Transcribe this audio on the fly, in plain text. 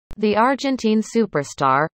The Argentine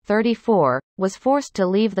superstar, 34, was forced to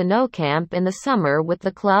leave the Nou Camp in the summer with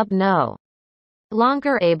the club no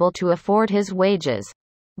longer able to afford his wages.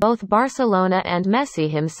 Both Barcelona and Messi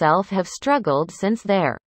himself have struggled since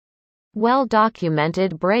their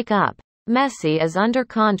well-documented breakup. Messi is under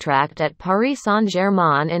contract at Paris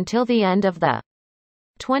Saint-Germain until the end of the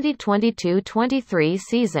 2022-23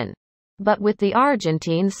 season. But with the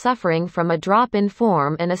Argentine suffering from a drop in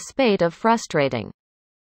form and a spate of frustrating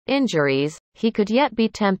injuries, he could yet be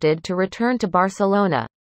tempted to return to Barcelona,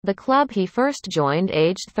 the club he first joined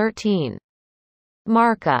aged 13.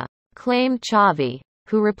 Marca claimed Xavi,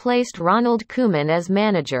 who replaced Ronald Koeman as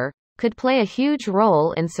manager, could play a huge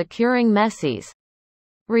role in securing Messi's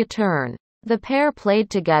return. The pair played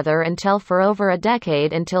together until for over a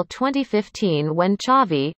decade until 2015 when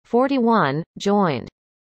Xavi, 41, joined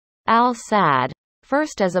Al Sadd,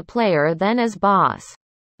 first as a player then as boss.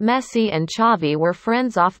 Messi and Xavi were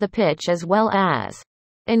friends off the pitch as well as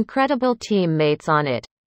incredible teammates on it.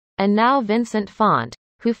 And now Vincent Font,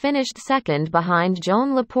 who finished second behind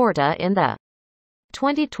Joan Laporta in the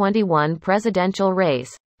 2021 presidential race,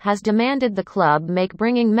 has demanded the club make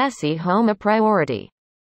bringing Messi home a priority.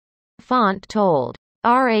 Font told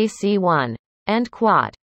RAC1 and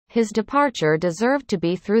Quat his departure deserved to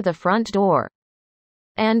be through the front door.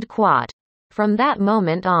 And Quat. From that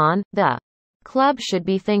moment on, the club should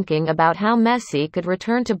be thinking about how Messi could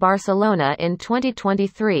return to Barcelona in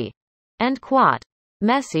 2023. And Quat.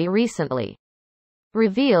 Messi recently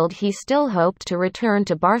revealed he still hoped to return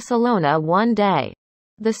to Barcelona one day.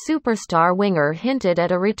 The superstar winger hinted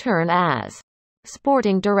at a return as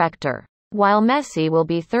sporting director. While Messi will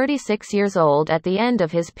be 36 years old at the end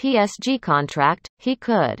of his PSG contract, he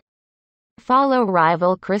could follow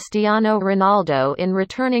rival Cristiano Ronaldo in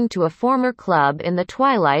returning to a former club in the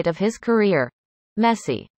twilight of his career.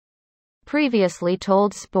 Messi previously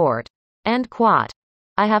told Sport and Quat,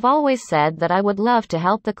 "I have always said that I would love to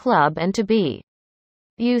help the club and to be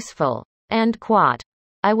useful. And Quat,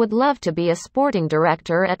 I would love to be a sporting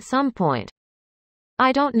director at some point.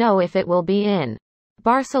 I don't know if it will be in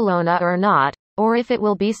Barcelona or not, or if it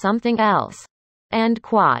will be something else. And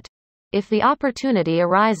Quat, if the opportunity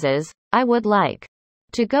arises, I would like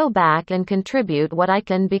to go back and contribute what I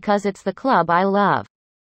can because it's the club I love.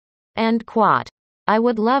 And Quat, I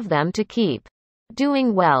would love them to keep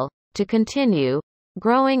doing well, to continue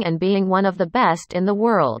growing and being one of the best in the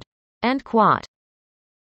world. And Quat."